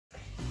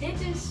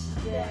Dit is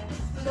de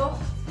vlog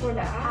voor de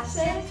AZ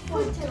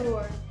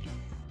Foodtour.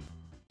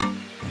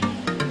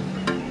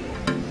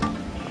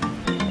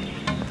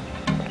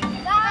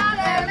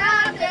 Later,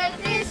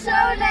 het is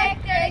zo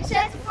lekker. Ik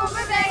zet het voor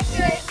mijn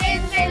wekker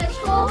in de hele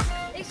school.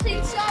 Ik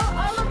schiet zo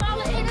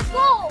allemaal in het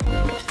goal.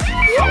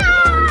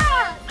 Ja!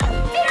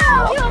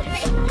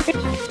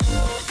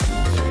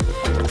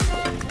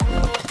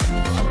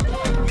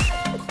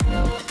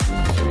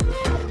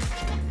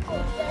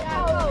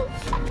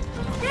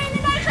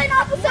 Geen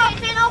appelsap.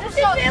 Geen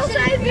appelsap. Er zit veel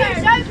suiker.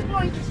 Er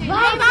suikerblontjes in.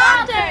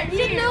 Water. Er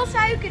zit 0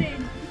 suiker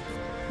in.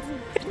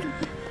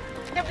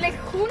 Een blik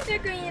groente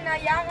kun je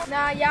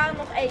na jaren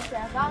nog eten.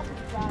 Water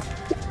is waar.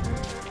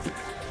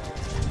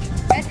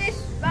 Het is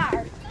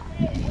waar.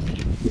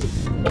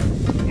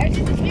 Er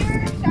zitten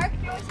meer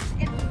suikerblontjes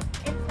in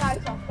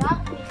fruitsap.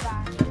 Waarom niet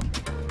waar?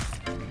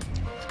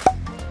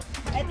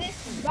 Het is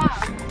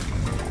waar.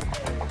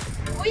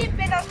 Goeie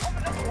pinda's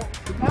onder de grond.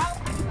 Waarom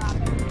niet waar?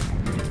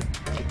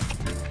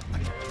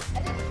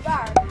 Het is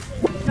waar.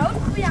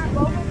 Noten groeien aan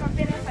bomen, maar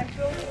pinda's zijn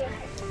pulverig.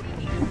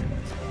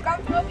 Je kan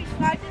tropisch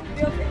fruit in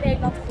de wild in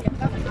Nederland groeien.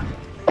 Dat is waar.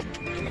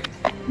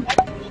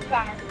 Het is niet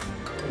waar.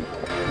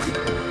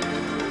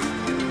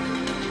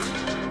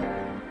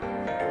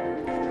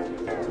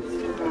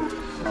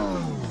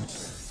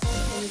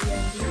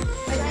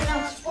 We zijn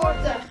aan het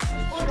sporten.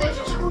 Sport is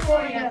ons goed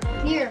voor je.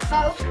 Hier,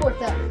 ga ook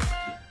sporten.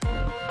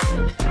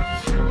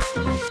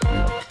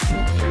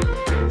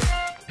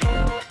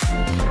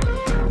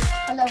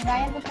 Hallo, wij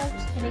hebben het over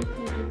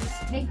streekproducten.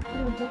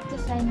 Streekproducten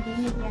zijn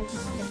dingen die uit de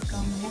streek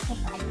komen, net als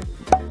eieren.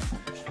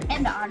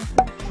 En de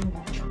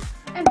aardappelen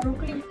en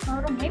broccoli.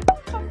 Waarom heeft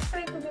het zo'n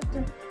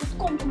streekproducten? Het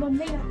komt omdat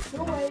Nederland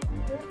heel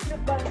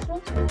vruchtbare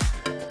grond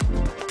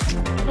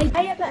is.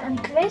 Wij hebben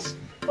een quiz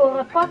voor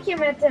het pakje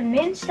met de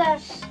minste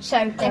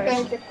suikers. Ik kan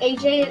het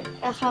EJ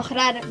gaan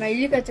geraden, maar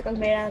jullie kunnen het ook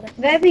meeraden.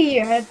 We hebben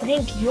hier het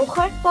drink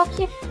yoghurt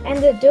pakje en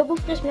de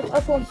dubbelfris met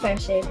appel en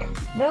persik.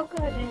 Welke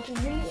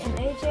denken jullie en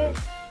EJ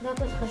dat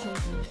het gezond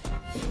is?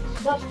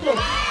 Dat klopt.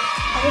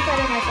 Gaan we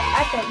verder met de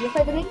apple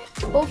yoghurt drink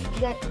of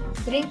de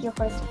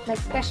drinkyoghurt met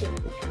persik?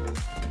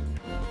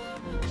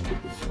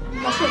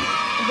 Maar goed,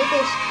 dit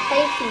is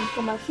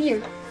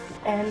 15,4.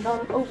 En dan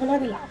over naar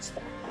de laatste.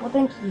 Wat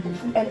denken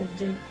jullie? En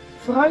de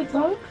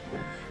fruitdrank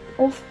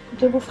of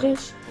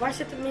dubbelfris? Waar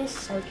zit de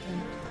minste suiker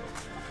in?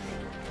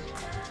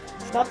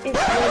 Dat is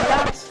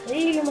helaas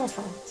helemaal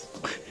fout.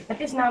 Het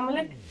is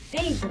namelijk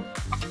deze.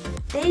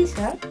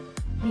 Deze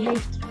die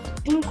heeft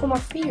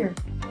 10,4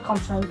 gram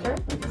suiker.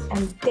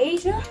 En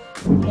deze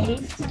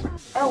heeft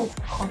 11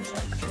 gram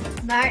suiker.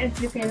 Maar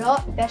natuurlijk kun je wel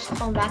het beste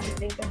van water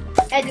drinken.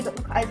 En dit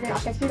ook uit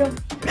als je het doet.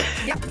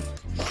 Ja.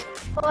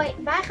 Hoi,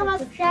 wij gaan wat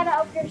vertellen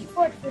over de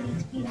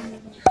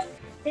sportvoedingspyramide.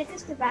 Dit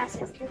is de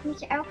basis. Dit moet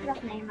je elke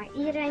dag nemen, maar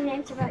iedereen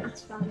neemt er wel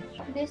iets van.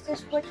 Dit is de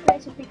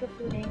sportspecifieke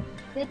voeding.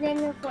 Dit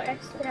nemen we voor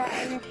extra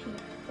energie.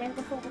 Denk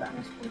bijvoorbeeld aan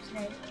een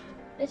spoedsrace.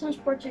 Dit is een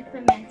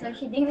sportsupplement. Als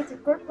je dingen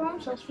tekort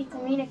komt, zoals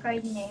vitamine, kan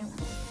je die nemen.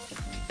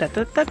 Ta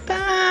ta ta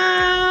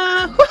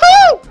ta!